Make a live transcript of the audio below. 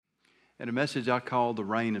and a message I call the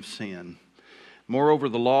reign of sin. Moreover,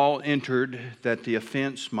 the law entered that the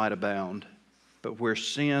offense might abound. But where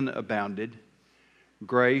sin abounded,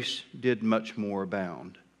 grace did much more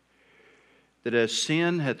abound. That as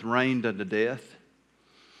sin hath reigned unto death,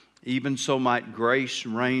 even so might grace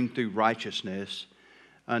reign through righteousness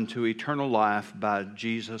unto eternal life by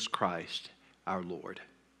Jesus Christ our Lord.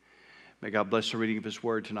 May God bless the reading of His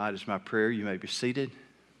Word tonight is my prayer. You may be seated.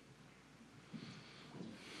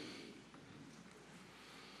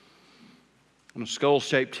 On a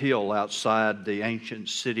skull-shaped hill outside the ancient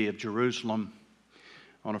city of Jerusalem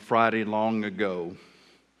on a Friday long ago,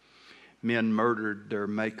 men murdered their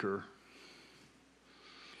Maker.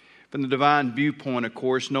 From the divine viewpoint, of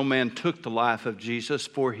course, no man took the life of Jesus,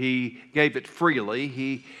 for He gave it freely.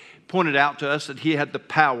 He pointed out to us that He had the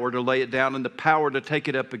power to lay it down and the power to take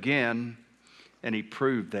it up again, and He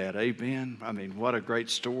proved that. Amen? I mean, what a great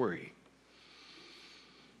story.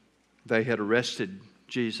 They had arrested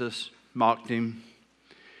Jesus, mocked Him.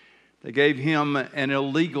 They gave Him an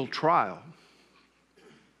illegal trial,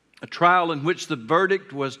 a trial in which the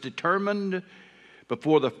verdict was determined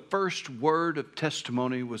before the first word of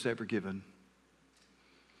testimony was ever given.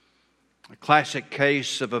 A classic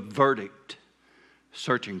case of a verdict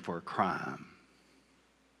searching for a crime.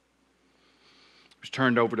 He was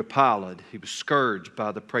turned over to Pilate. He was scourged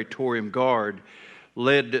by the Praetorian Guard,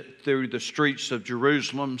 led through the streets of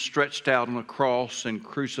Jerusalem, stretched out on a cross, and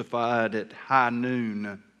crucified at high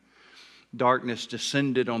noon. Darkness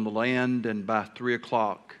descended on the land, and by 3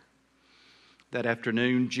 o'clock that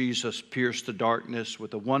afternoon, Jesus pierced the darkness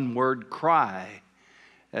with a one-word cry,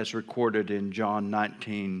 as recorded in John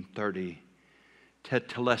 19:30,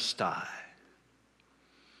 Tetelestai.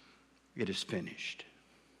 It is finished.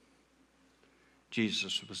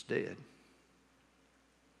 Jesus was dead.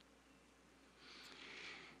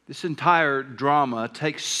 This entire drama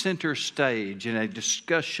takes center stage in a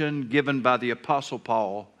discussion given by the Apostle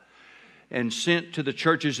Paul and sent to the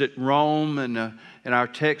churches at Rome, and in our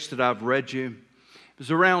text that I've read you. It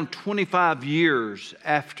was around 25 years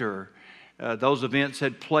after those events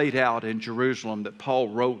had played out in Jerusalem that Paul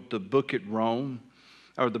wrote the book at Rome,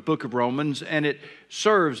 or the book of Romans, and it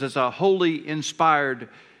serves as a Holy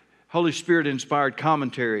Spirit-inspired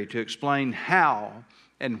commentary to explain how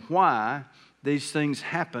and why these things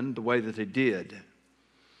happened the way that they did.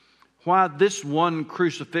 Why this one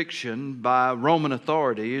crucifixion by Roman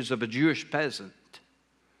authorities of a Jewish peasant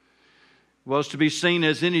was to be seen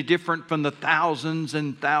as any different from the thousands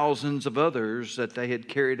and thousands of others that they had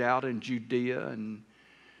carried out in Judea and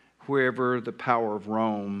wherever the power of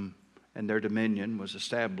Rome and their dominion was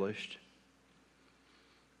established.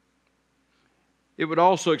 It would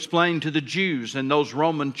also explain to the Jews and those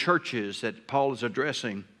Roman churches that Paul is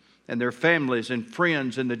addressing, and their families and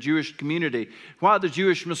friends in the Jewish community, why the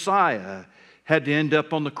Jewish Messiah had to end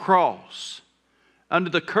up on the cross under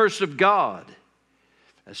the curse of God,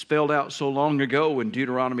 as spelled out so long ago in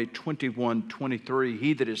Deuteronomy 21:23,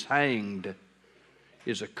 he that is hanged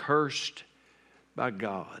is accursed by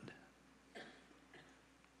God.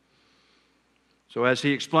 So as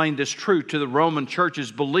he explained this truth to the Roman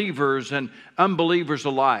churches, believers and unbelievers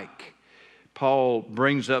alike, Paul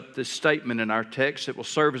brings up this statement in our text that will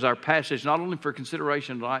serve as our passage not only for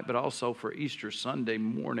consideration tonight, but also for Easter Sunday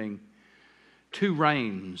morning. 2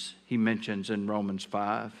 reigns he mentions in Romans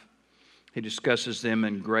 5. He discusses them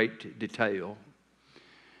in great detail.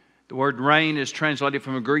 The word reign is translated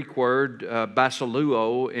from a Greek word,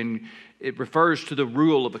 basiluo, and it refers to the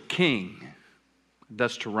rule of a king,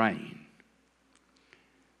 thus to reign.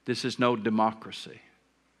 This is no democracy.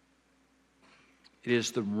 It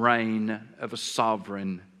is the reign of a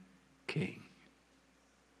sovereign king.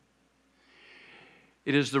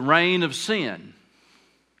 It is the reign of sin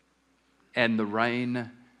and the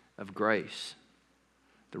reign of grace.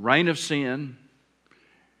 The reign of sin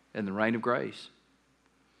and the reign of grace.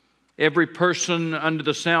 Every person under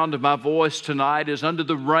the sound of my voice tonight is under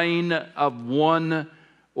the reign of one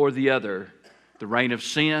or the other. The reign of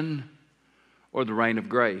sin or the reign of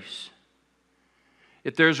grace.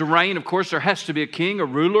 If there's a reign, of course, there has to be a king, a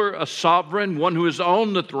ruler, a sovereign, one who is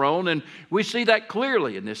on the throne. And we see that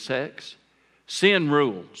clearly in this text. Sin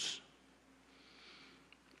rules.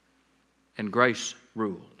 And grace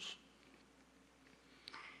rules.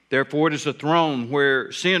 Therefore, it is a throne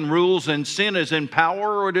where sin rules and sin is in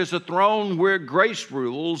power, or it is a throne where grace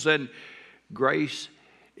rules and grace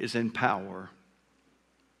is in power.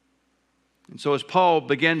 And so as Paul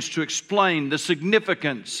begins to explain the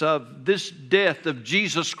significance of this death of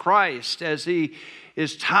Jesus Christ, as he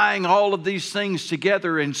is tying all of these things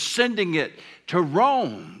together and sending it to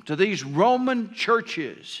Rome, to these Roman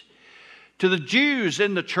churches, to the Jews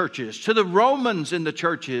in the churches, to the Romans in the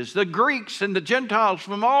churches, the Greeks and the Gentiles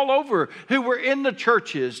from all over who were in the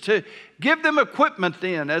churches, to give them equipment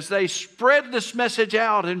then as they spread this message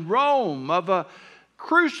out in Rome of a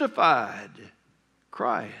crucified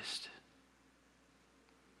Christ.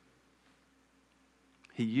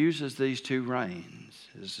 He uses these two reigns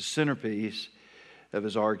as the centerpiece of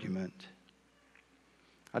his argument.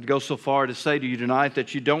 I'd go so far to say to you tonight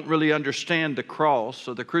that you don't really understand the cross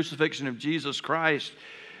or the crucifixion of Jesus Christ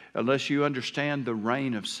unless you understand the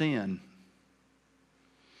reign of sin.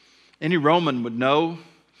 Any Roman would know,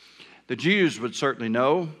 the Jews would certainly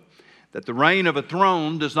know, that the reign of a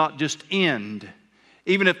throne does not just end.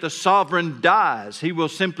 Even if the sovereign dies, he will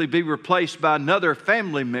simply be replaced by another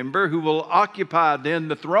family member who will occupy then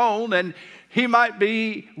the throne, and he might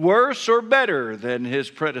be worse or better than his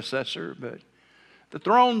predecessor, but the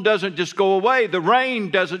throne doesn't just go away. The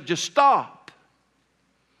reign doesn't just stop.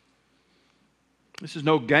 This is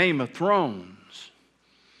no game of thrones.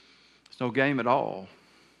 It's no game at all.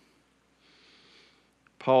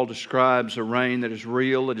 Paul describes a reign that is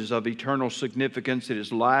real. It is of eternal significance. It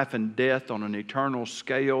is life and death on an eternal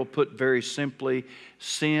scale. Put very simply,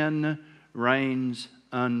 sin reigns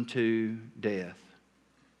unto death.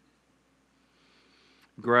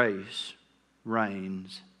 Grace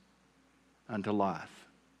reigns unto life.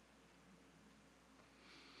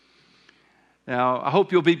 Now, I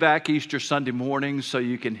hope you'll be back Easter Sunday morning so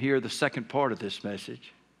you can hear the second part of this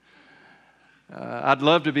message. I'd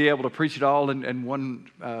love to be able to preach it all in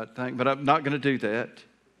one thing, but I'm not going to do that.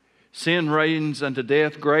 Sin reigns unto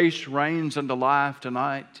death. Grace reigns unto life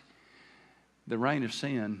tonight. The reign of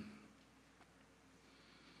sin.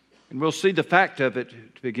 And we'll see the fact of it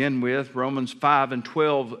to begin with. Romans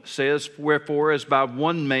 5:12 says, "Wherefore, as by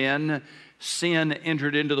one man sin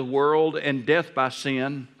entered into the world, and death by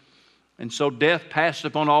sin, and so death passed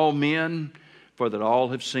upon all men, for that all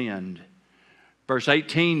have sinned." Verse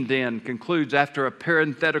 18 then concludes after a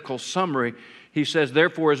parenthetical summary. He says,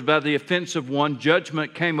 "Therefore, as by the offense of one,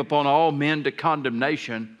 judgment came upon all men to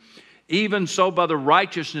condemnation, even so by the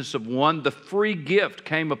righteousness of one, the free gift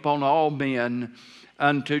came upon all men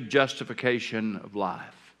unto justification of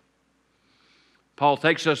life." Paul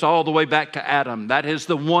takes us all the way back to Adam. That is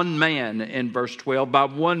the one man in verse 12. By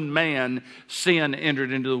one man sin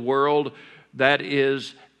entered into the world. That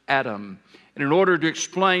is Adam. And in order to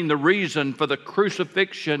explain the reason for the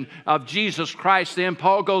crucifixion of Jesus Christ, then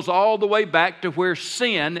Paul goes all the way back to where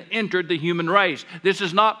sin entered the human race. This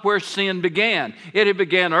is not where sin began. It had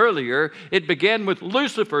began earlier. It began with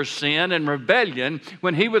Lucifer's sin and rebellion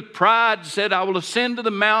when he with pride said, "I will ascend to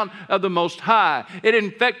the mount of the Most High." It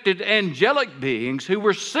infected angelic beings who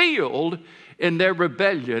were sealed in their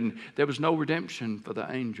rebellion. There was no redemption for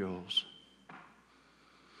the angels.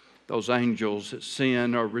 Those angels that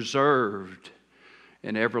sin are reserved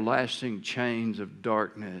in everlasting chains of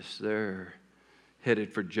darkness. They're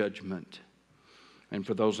headed for judgment. And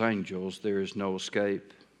for those angels, there is no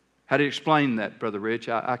escape. How do you explain that, Brother Rich?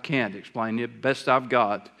 I can't explain it. Best I've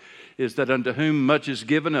got is that unto whom much is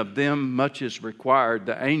given, of them much is required.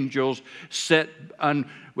 The angels sat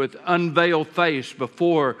with unveiled face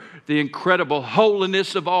before the incredible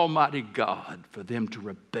holiness of Almighty God for them to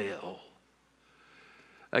rebel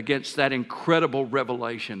against that incredible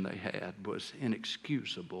revelation they had was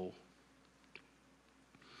inexcusable,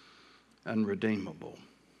 unredeemable.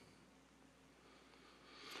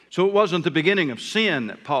 So it wasn't the beginning of sin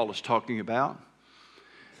that Paul is talking about,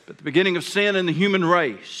 but the beginning of sin in the human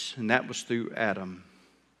race, and that was through Adam.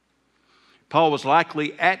 Paul was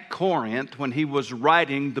likely at Corinth when he was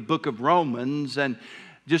writing the book of Romans, and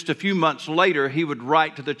just a few months later, he would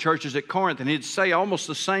write to the churches at Corinth, and he'd say almost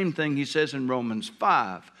the same thing he says in Romans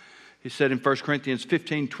 5. He said in 1 Corinthians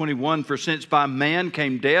 15:21, "For since by man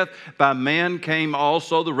came death, by man came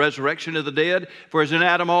also the resurrection of the dead. For as in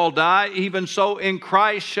Adam all die, even so in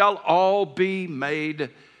Christ shall all be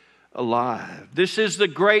made alive." This is the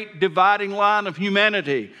great dividing line of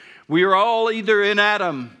humanity. We are all either in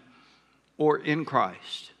Adam or in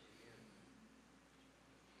Christ.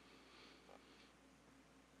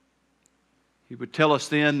 He would tell us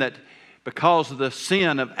then that because of the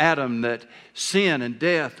sin of Adam, that sin and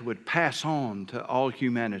death would pass on to all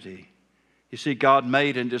humanity. You see, God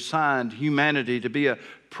made and designed humanity to be a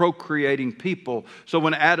procreating people. So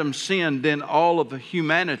when Adam sinned, then all of the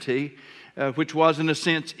humanity, which was in a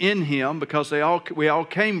sense in him, because we all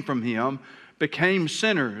came from him, became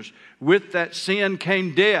sinners. With that sin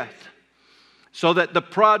came death. So that the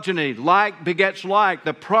progeny, like begets like,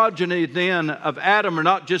 the progeny then of Adam are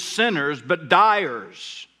not just sinners, but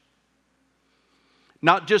diers.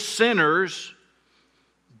 Not just sinners,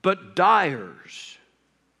 but diers.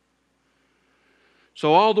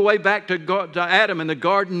 So all the way back to Adam in the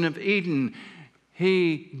Garden of Eden,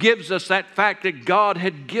 he gives us that fact that God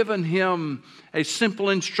had given him a simple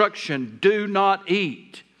instruction: do not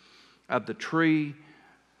eat of the tree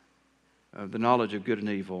of the knowledge of good and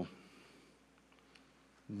evil.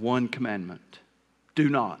 One commandment: do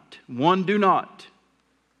not. One, do not.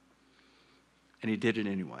 And he did it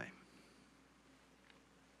anyway.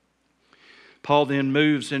 Paul then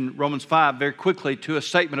moves in Romans 5 very quickly to a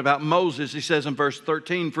statement about Moses. He says in verse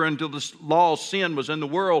 13, "For until the law, sin was in the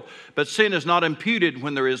world, but sin is not imputed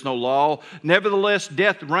when there is no law. Nevertheless,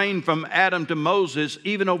 death reigned from Adam to Moses,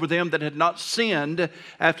 even over them that had not sinned,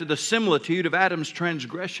 after the similitude of Adam's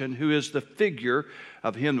transgression, who is the figure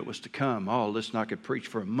of him that was to come." Oh, listen, I could preach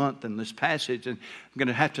for a month in this passage, and I'm going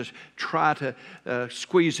to have to try to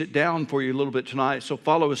squeeze it down for you a little bit tonight. So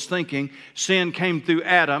follow his thinking. Sin came through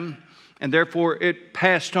Adam, and therefore it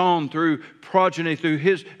passed on through progeny, to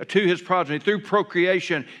his progeny, through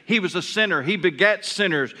procreation. He was a sinner. He begat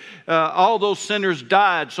sinners. All those sinners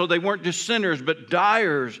died, so they weren't just sinners, but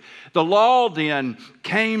dyers. The law then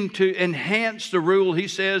came to enhance the rule, he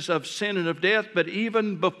says, of sin and of death. But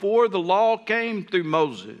even before the law came through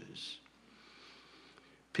Moses,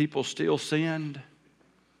 people still sinned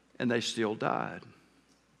and they still died.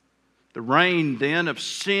 The reign then of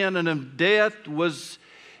sin and of death was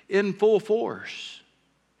in full force.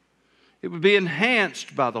 It would be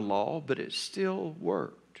enhanced by the law, but it still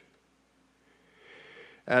worked.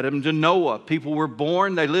 Adam to Noah, people were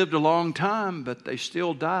born, they lived a long time, but they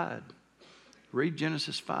still died. Read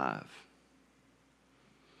Genesis 5.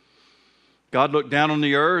 God looked down on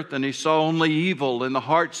the earth and he saw only evil in the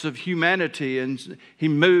hearts of humanity, and he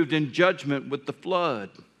moved in judgment with the flood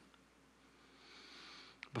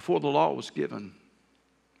before the law was given.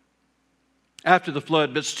 After the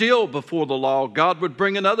flood, but still before the law, God would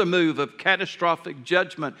bring another move of catastrophic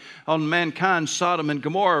judgment on mankind, Sodom and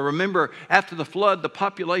Gomorrah. Remember, after the flood, the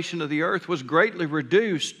population of the earth was greatly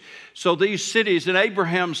reduced. So these cities in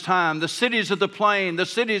Abraham's time, the cities of the plain, the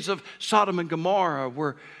cities of Sodom and Gomorrah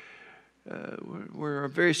were a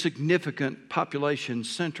very significant population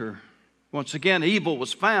center. Once again, evil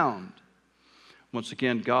was found. Once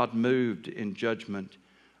again, God moved in judgment,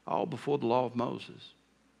 all before the law of Moses.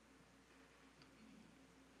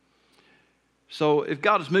 So if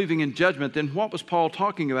God is moving in judgment, then what was Paul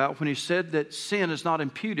talking about when he said that sin is not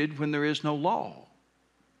imputed when there is no law?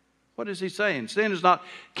 What is he saying? Sin is not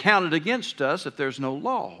counted against us if there's no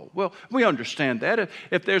law. Well, we understand that.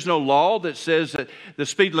 If there's no law that says that the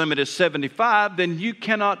speed limit is 75, then you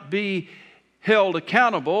cannot be held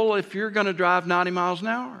accountable if you're going to drive 90 miles an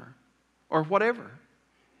hour or whatever.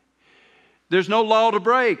 There's no law to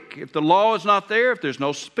break. If the law is not there, if there's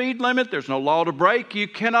no speed limit, there's no law to break, you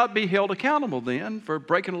cannot be held accountable then for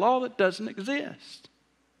breaking a law that doesn't exist.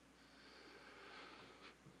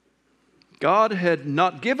 God had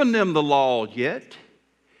not given them the law yet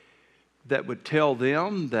that would tell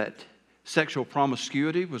them that sexual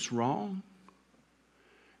promiscuity was wrong.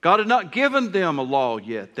 God had not given them a law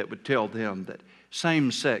yet that would tell them that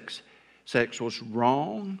same-sex sex was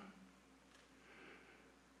wrong.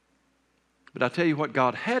 But I tell you what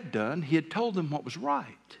God had done. He had told them what was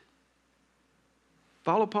right.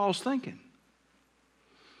 Follow Paul's thinking.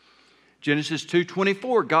 Genesis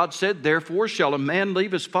 2:24, God said, "Therefore shall a man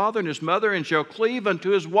leave his father and his mother, and shall cleave unto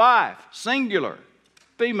his wife," singular,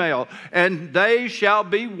 female, "and they shall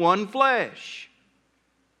be one flesh."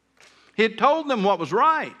 He had told them what was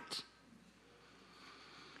right.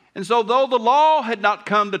 And so though the law had not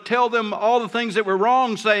come to tell them all the things that were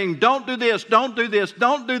wrong, saying, don't do this, don't do this,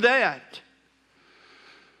 don't do that,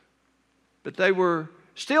 but they were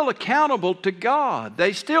still accountable to God.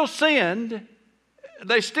 They still sinned.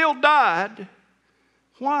 They still died.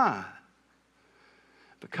 Why?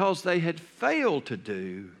 Because they had failed to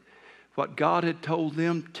do what God had told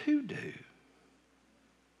them to do.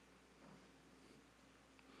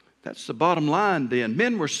 That's the bottom line then.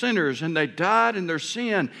 Men were sinners and they died in their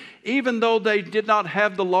sin, even though they did not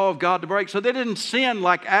have the law of God to break. So they didn't sin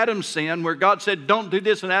like Adam sinned, where God said, don't do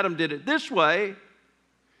this, and Adam did it this way.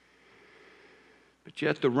 But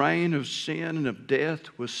yet the reign of sin and of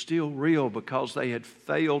death was still real because they had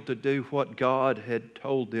failed to do what God had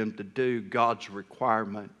told them to do. God's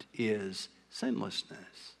requirement is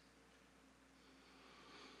sinlessness.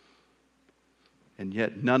 And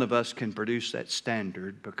yet none of us can produce that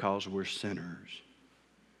standard because we're sinners.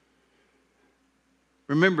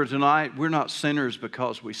 Remember tonight, we're not sinners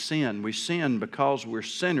because we sin. We sin because we're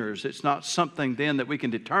sinners. It's not something then that we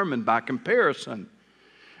can determine by comparison.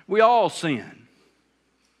 We all sin.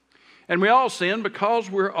 And we all sin because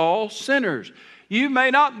we're all sinners. You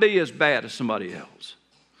may not be as bad as somebody else.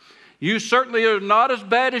 You certainly are not as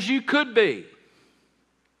bad as you could be.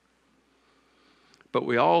 But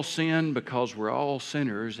we all sin because we're all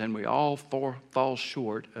sinners, and we all fall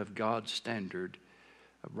short of God's standard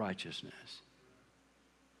of righteousness.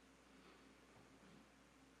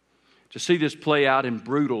 To see this play out in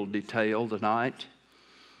brutal detail tonight,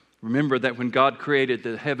 remember that when God created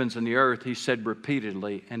the heavens and the earth, He said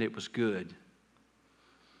repeatedly, and it was good.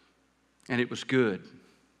 And it was good.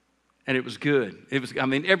 And it was good.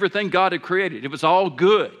 Everything God had created, it was all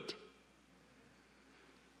good.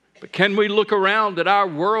 But can we look around at our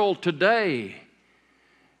world today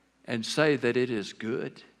and say that it is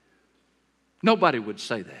good? Nobody would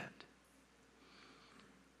say that.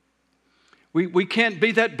 We can't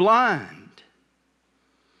be that blind.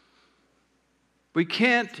 We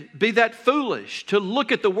can't be that foolish to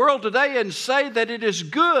look at the world today and say that it is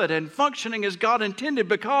good and functioning as God intended,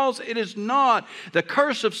 because it is not. The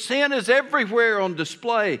curse of sin is everywhere on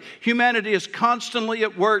display. Humanity is constantly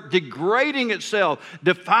at work, degrading itself,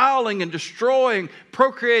 defiling and destroying,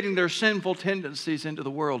 procreating their sinful tendencies into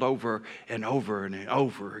the world over and over and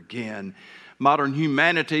over again. Modern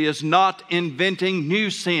humanity is not inventing new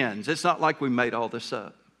sins. It's not like we made all this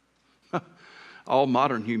up. All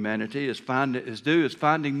modern humanity is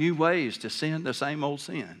finding new ways to sin the same old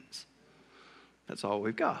sins. That's all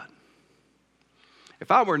we've got. If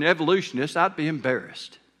I were an evolutionist, I'd be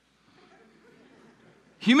embarrassed.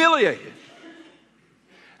 Humiliated.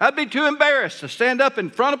 I'd be too embarrassed to stand up in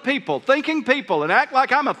front of people, thinking people, and act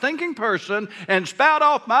like I'm a thinking person and spout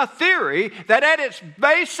off my theory that at its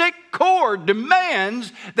basic core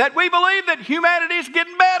demands that we believe that humanity is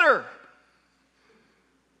getting better.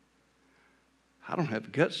 I don't have the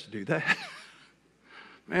guts to do that.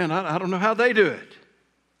 Man, I don't know how they do it.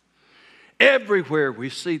 Everywhere we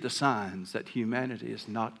see the signs that humanity is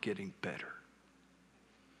not getting better.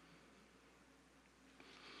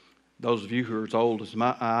 Those of you who are as old as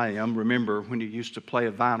I am remember when you used to play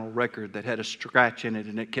a vinyl record that had a scratch in it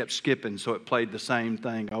and it kept skipping, so it played the same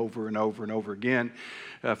thing over and over and over again.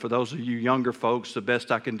 For those of you younger folks, the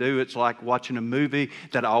best I can do, it's like watching a movie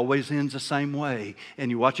that always ends the same way. And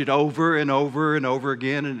you watch it over and over and over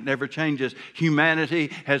again, and it never changes.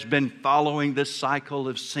 Humanity has been following this cycle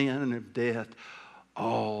of sin and of death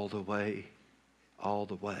all the way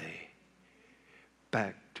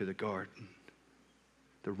back to the garden.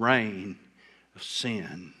 The reign of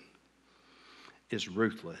sin is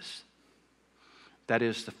ruthless. That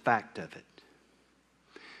is the fact of it.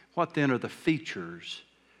 What then are the features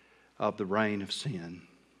of the reign of sin?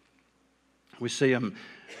 We see them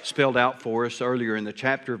spelled out for us earlier in the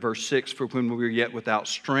chapter, verse 6, for when we were yet without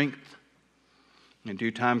strength, in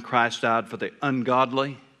due time Christ died for the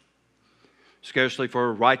ungodly. Scarcely for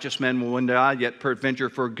a righteous man will one die, yet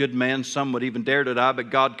peradventure for a good man some would even dare to die.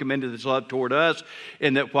 But God commended His love toward us,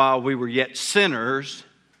 in that while we were yet sinners,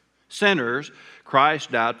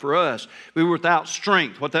 Christ died for us. We were without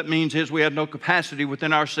strength. What that means is we had no capacity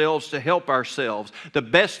within ourselves to help ourselves. The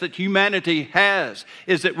best that humanity has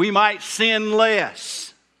is that we might sin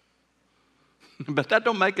less. But that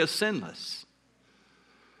don't make us sinless.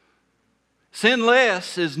 Sin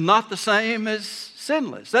less is not the same as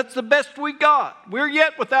sinless. That's the best we got. We're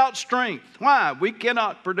yet without strength. Why? We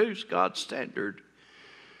cannot produce God's standard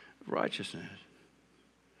of righteousness.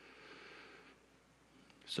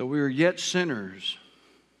 So we are yet sinners.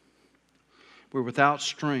 We're without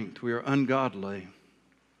strength. We are ungodly.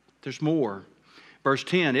 There's more. Verse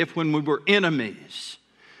 10, if when we were enemies,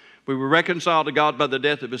 we were reconciled to God by the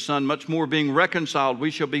death of His Son, much more being reconciled,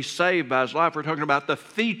 we shall be saved by His life. We're talking about the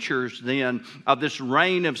features then of this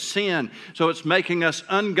reign of sin. So it's making us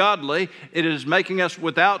ungodly. It is making us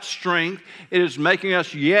without strength. It is making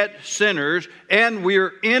us yet sinners. And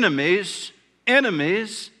we're enemies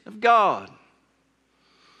of God.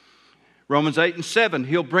 Romans 8 and 7,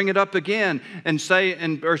 he'll bring it up again and say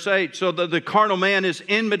in verse 8, so the carnal man is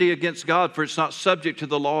enmity against God, for it's not subject to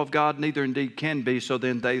the law of God, neither indeed can be. So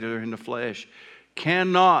then they that are in the flesh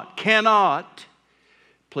cannot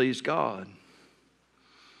please God.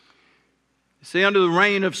 See, under the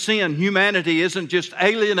reign of sin, humanity isn't just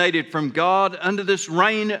alienated from God. Under this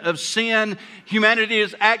reign of sin, humanity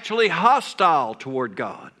is actually hostile toward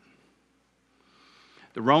God.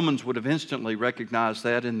 The Romans would have instantly recognized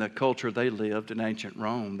that in the culture they lived in ancient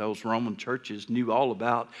Rome. Those Roman churches knew all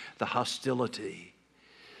about the hostility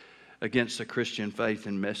against the Christian faith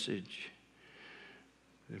and message.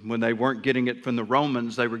 When they weren't getting it from the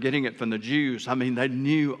Romans, they were getting it from the Jews. I mean, they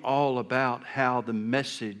knew all about how the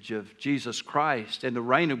message of Jesus Christ and the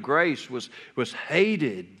reign of grace was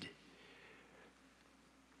hated.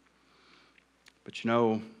 But you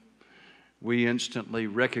know, we instantly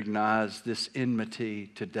recognize this enmity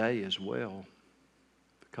today as well,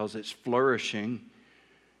 because it's flourishing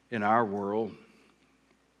in our world.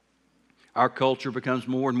 Our culture becomes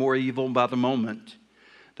more and more evil by the moment.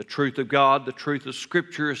 The truth of God, the truth of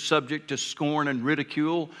Scripture is subject to scorn and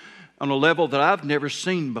ridicule on a level that I've never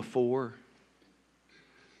seen before.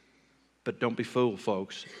 But don't be fooled,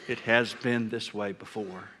 folks. It has been this way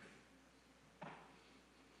before.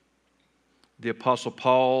 The Apostle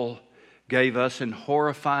Paul gave us in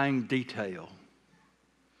horrifying detail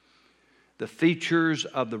the features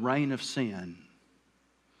of the reign of sin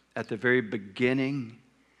at the very beginning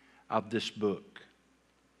of this book,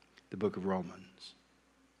 the book of Romans.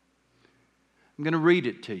 I'm going to read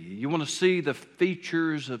it to you. You want to see the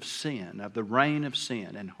features of sin, of the reign of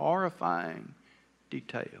sin, in horrifying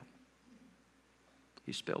detail.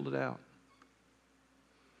 He spelled it out.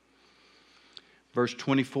 Verse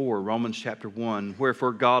 24, Romans chapter 1,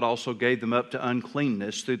 wherefore God also gave them up to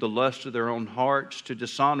uncleanness through the lust of their own hearts, to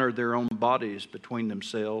dishonor their own bodies between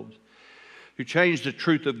themselves, who changed the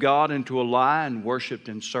truth of God into a lie and worshipped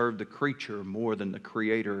and served the creature more than the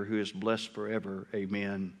Creator, who is blessed forever.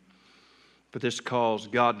 Amen. For this cause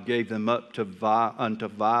God gave them up unto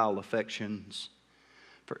vile affections,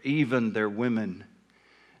 for even their women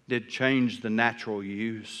did change the natural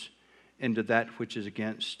use into that which is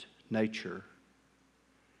against nature.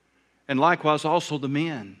 And likewise also the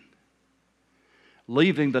men,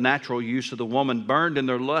 leaving the natural use of the woman, burned in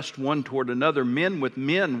their lust one toward another, men with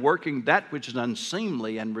men, working that which is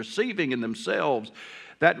unseemly, and receiving in themselves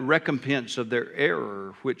that recompense of their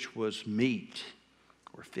error which was meet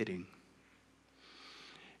or fitting.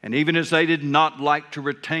 And even as they did not like to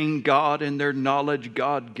retain God in their knowledge,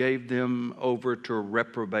 God gave them over to a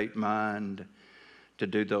reprobate mind to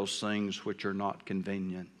do those things which are not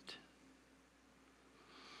convenient.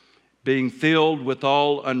 Being filled with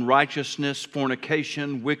all unrighteousness,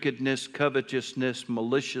 fornication, wickedness, covetousness,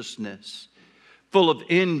 maliciousness, full of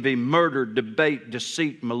envy, murder, debate,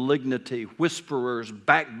 deceit, malignity, whisperers,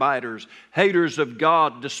 backbiters, haters of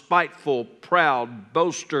God, despiteful, proud,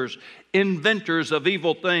 boasters, inventors of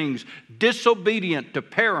evil things, disobedient to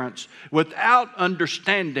parents, without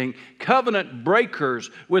understanding, covenant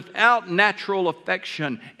breakers, without natural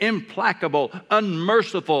affection, implacable,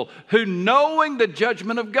 unmerciful, who knowing the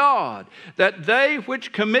judgment of God, that they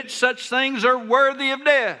which commit such things are worthy of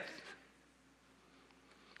death,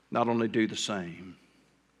 not only do the same,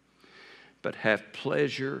 but have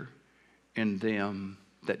pleasure in them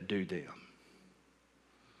that do them.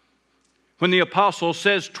 When the apostle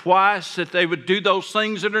says twice that they would do those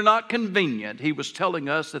things that are not convenient, he was telling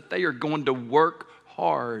us that they are going to work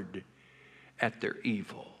hard at their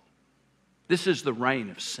evil. This is the reign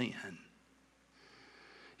of sin.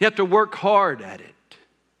 You have to work hard at it.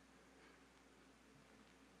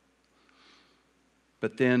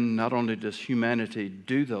 But then not only does humanity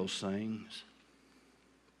do those things,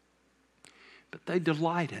 but they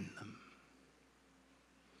delight in them.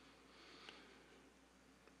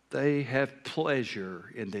 They have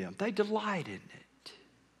pleasure in them. They delight in it.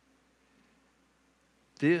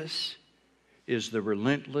 This is the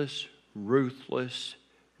relentless, ruthless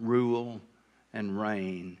rule and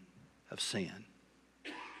reign of sin.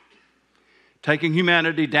 Taking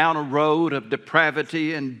humanity down a road of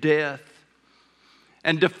depravity and death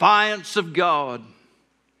and defiance of God,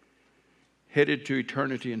 headed to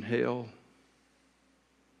eternity in hell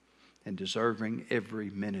and deserving every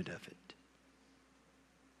minute of it.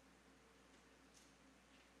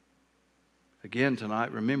 Again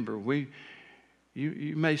tonight, remember,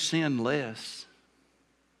 you may sin less,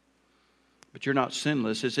 but you're not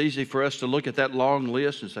sinless. It's easy for us to look at that long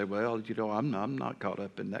list and say, well, I'm not caught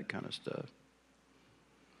up in that kind of stuff.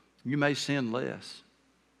 You may sin less,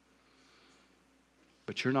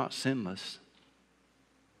 but you're not sinless.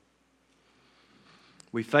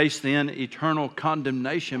 We face then eternal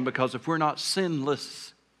condemnation because if we're not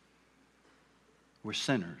sinless, we're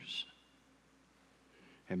sinners.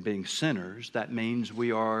 And being sinners, that means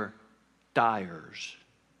we are dyers.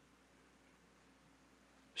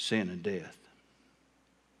 Sin and death.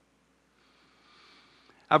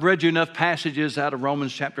 I've read you enough passages out of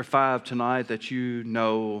Romans chapter 5 tonight that you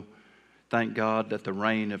know, thank God, that the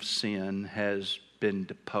reign of sin has been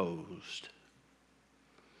deposed.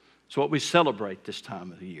 It's what we celebrate this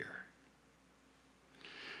time of the year.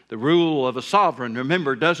 The rule of a sovereign,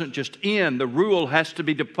 remember, doesn't just end. The rule has to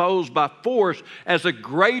be deposed by force as a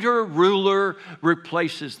greater ruler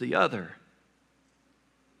replaces the other.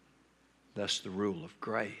 That's the rule of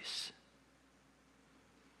grace.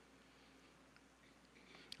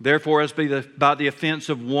 Therefore, as by the offense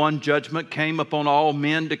of one, judgment came upon all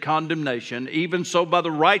men to condemnation, even so by the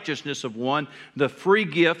righteousness of one, the free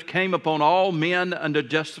gift came upon all men unto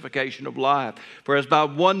justification of life. For as by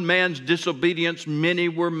one man's disobedience many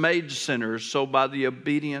were made sinners, so by the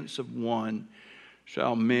obedience of one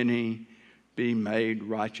shall many be made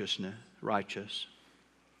righteous.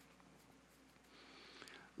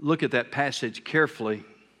 Look at that passage carefully,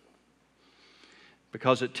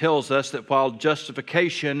 because it tells us that while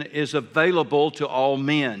justification is available to all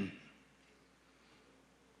men,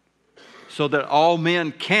 so that all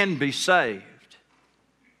men can be saved,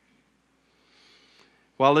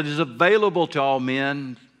 while it is available to all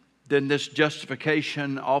men, then this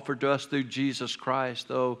justification offered to us through Jesus Christ,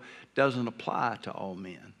 though, doesn't apply to all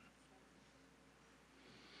men.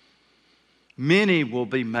 Many will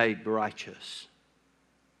be made righteous.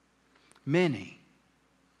 Many.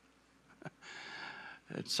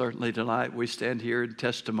 And certainly tonight we stand here in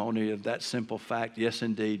testimony of that simple fact. Yes,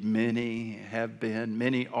 indeed, many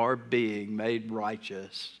are being made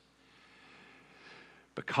righteous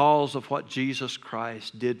because of what Jesus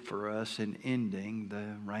Christ did for us in ending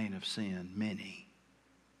the reign of sin. Many.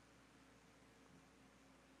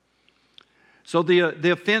 So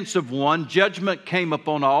the offense of one, judgment came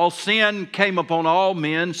upon all, sin came upon all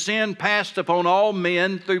men, sin passed upon all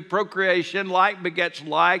men through procreation, like begets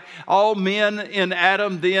like. All men in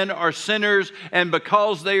Adam then are sinners, and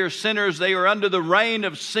because they are sinners, they are under the reign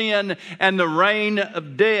of sin and the reign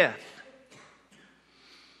of death.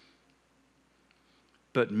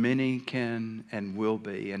 But many can and will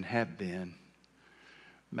be and have been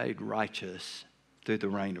made righteous through the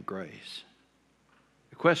reign of grace.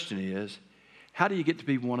 The question is, how do you get to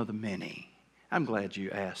be one of the many? I'm glad you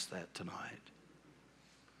asked that tonight.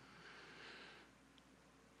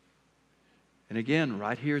 And again,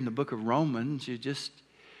 right here in the book of Romans, you just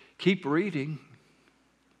keep reading.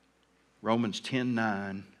 Romans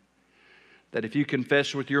 10:9. That if you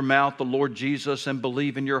confess with your mouth the Lord Jesus and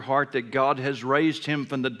believe in your heart that God has raised him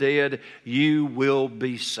from the dead, you will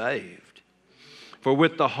be saved. For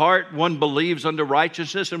with the heart one believes unto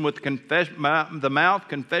righteousness, and with the mouth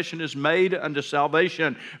confession is made unto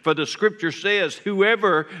salvation. For the Scripture says,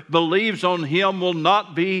 whoever believes on him will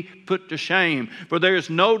not be put to shame. For there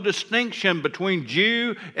is no distinction between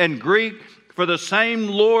Jew and Greek, for the same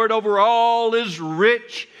Lord over all is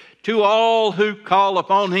rich to all who call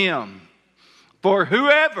upon him. For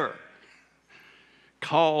whoever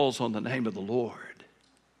calls on the name of the Lord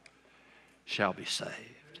shall be saved.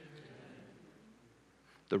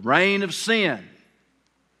 The reign of sin.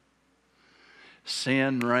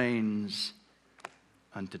 Sin reigns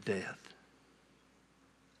unto death.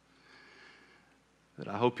 But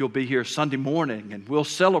I hope you'll be here Sunday morning and we'll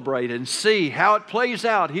celebrate and see how it plays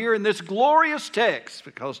out here in this glorious text,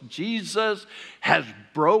 because Jesus has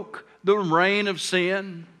broke the reign of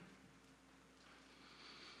sin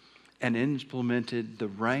and implemented the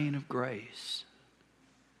reign of grace.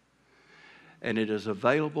 And it is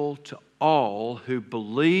available to all who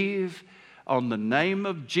believe on the name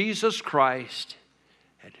of Jesus Christ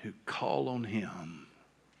and who call on him.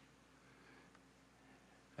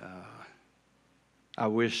 I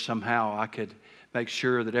wish somehow I could make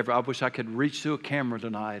sure that I wish I could reach through a camera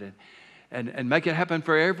tonight and make it happen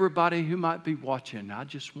for everybody who might be watching. I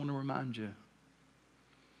just want to remind you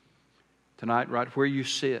tonight, right where you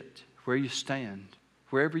sit, where you stand,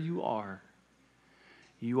 wherever you are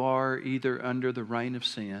either under the reign of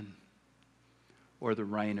sin or the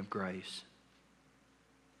reign of grace.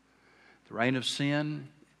 The reign of sin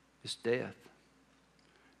is death.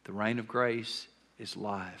 The reign of grace is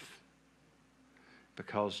life.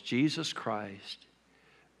 Because Jesus Christ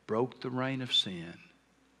broke the reign of sin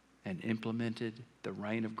and implemented the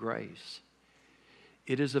reign of grace.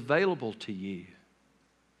 It is available to you,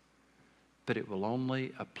 but it will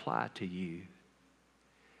only apply to you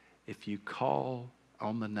if you call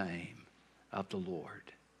on the name of the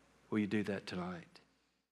Lord. Will you do that tonight?